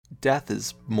death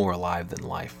is more alive than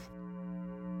life.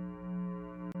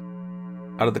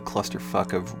 Out of the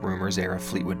clusterfuck of Rumors-era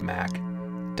Fleetwood Mac,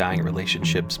 dying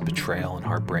relationships, betrayal, and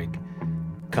heartbreak,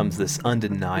 comes this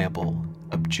undeniable,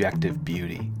 objective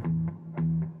beauty.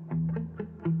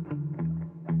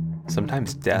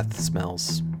 Sometimes death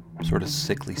smells sort of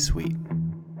sickly sweet.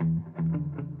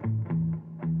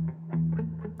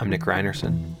 I'm Nick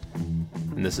Reinerson,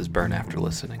 and this is Burn After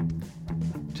Listening.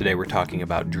 Today we're talking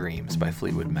about Dreams by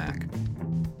Fleetwood Mac.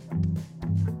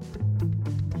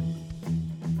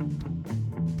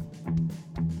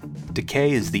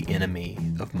 Decay is the enemy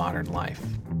of modern life.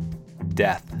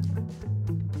 Death.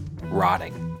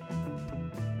 Rotting.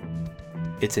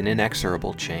 It's an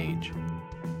inexorable change.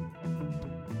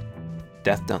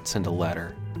 Death don't send a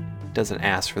letter, doesn't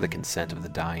ask for the consent of the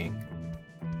dying.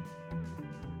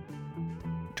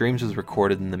 Dreams was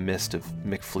recorded in the midst of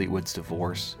Mick Fleetwood's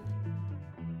divorce,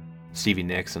 Stevie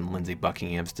Nicks and Lindsey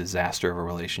Buckingham's disaster of a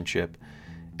relationship,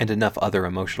 and enough other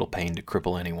emotional pain to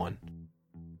cripple anyone.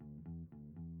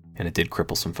 And it did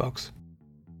cripple some folks.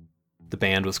 The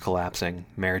band was collapsing,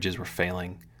 marriages were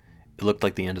failing, it looked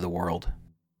like the end of the world.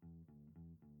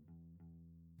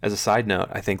 As a side note,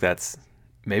 I think that's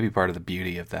maybe part of the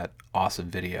beauty of that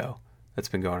awesome video that's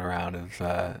been going around of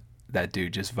that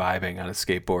dude just vibing on a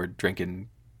skateboard, drinking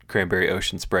cranberry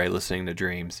ocean spray, listening to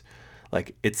Dreams.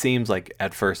 Like, it seems like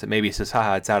at first that maybe it says,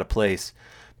 haha, it's out of place,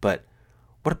 but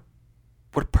what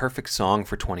a perfect song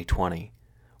for 2020.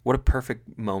 What a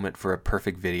perfect moment for a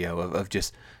perfect video of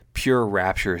just pure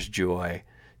rapturous joy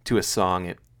to a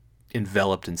song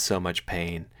enveloped in so much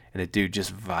pain, and a dude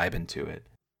just vibing to it.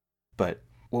 But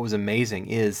what was amazing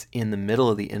is, in the middle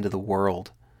of the end of the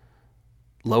world,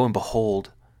 lo and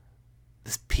behold,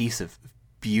 this piece of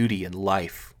beauty and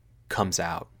life comes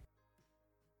out.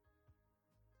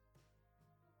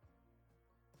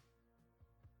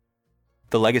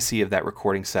 The legacy of that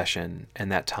recording session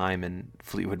and that time in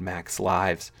Fleetwood Mac's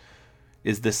lives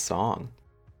is this song.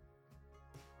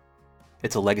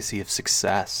 It's a legacy of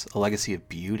success, a legacy of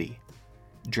beauty.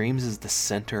 Dreams is the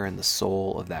center and the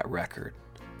soul of that record.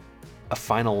 A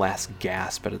final last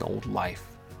gasp at an old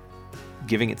life,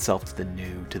 giving itself to the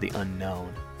new, to the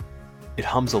unknown. It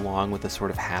hums along with a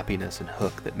sort of happiness and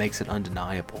hook that makes it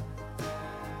undeniable.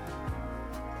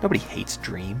 Nobody hates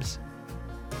Dreams.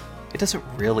 It doesn't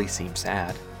really seem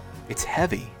sad. It's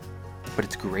heavy, but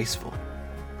it's graceful.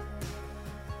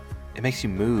 It makes you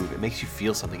move. It makes you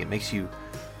feel something. It makes you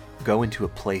go into a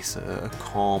place, a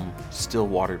calm,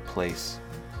 still-watered place,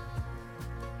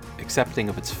 accepting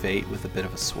of its fate with a bit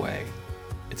of a sway.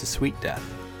 It's a sweet death.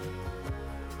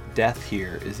 Death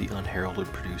here is the unheralded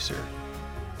producer.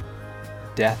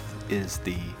 Death is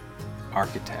the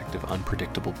architect of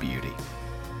unpredictable beauty.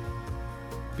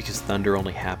 Because thunder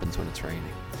only happens when it's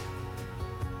raining.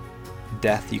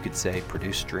 Death, you could say,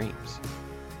 produced dreams.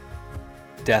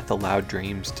 Death allowed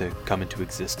dreams to come into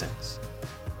existence.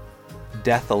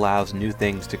 Death allows new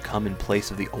things to come in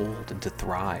place of the old and to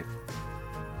thrive.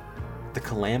 The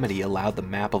calamity allowed the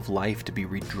map of life to be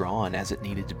redrawn as it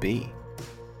needed to be.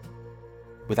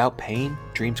 Without pain,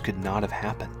 dreams could not have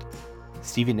happened.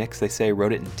 Stevie Nicks, they say,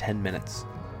 wrote it in 10 minutes.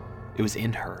 It was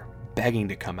in her, begging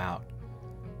to come out.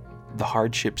 The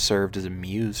hardship served as a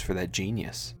muse for that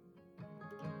genius.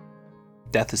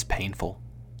 Death is painful,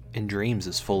 and Dreams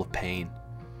is full of pain.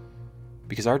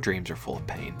 Because our dreams are full of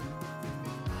pain.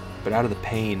 But out of the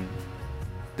pain,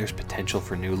 there's potential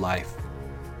for new life.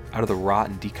 Out of the rot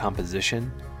and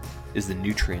decomposition is the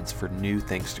nutrients for new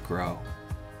things to grow.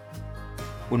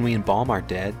 When we embalm our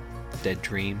dead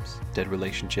dreams, dead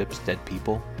relationships, dead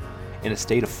people, in a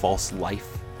state of false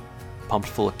life, pumped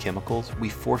full of chemicals, we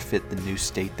forfeit the new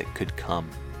state that could come.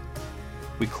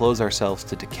 We close ourselves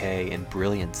to decay and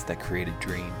brilliance that created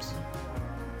dreams.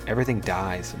 Everything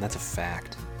dies, and that's a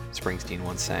fact, Springsteen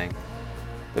once sang.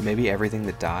 But maybe everything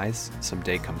that dies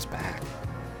someday comes back.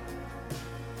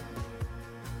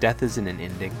 Death isn't an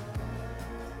ending.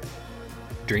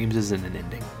 Dreams isn't an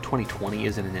ending. 2020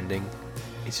 isn't an ending.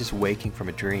 It's just waking from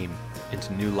a dream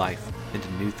into new life,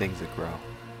 into new things that grow.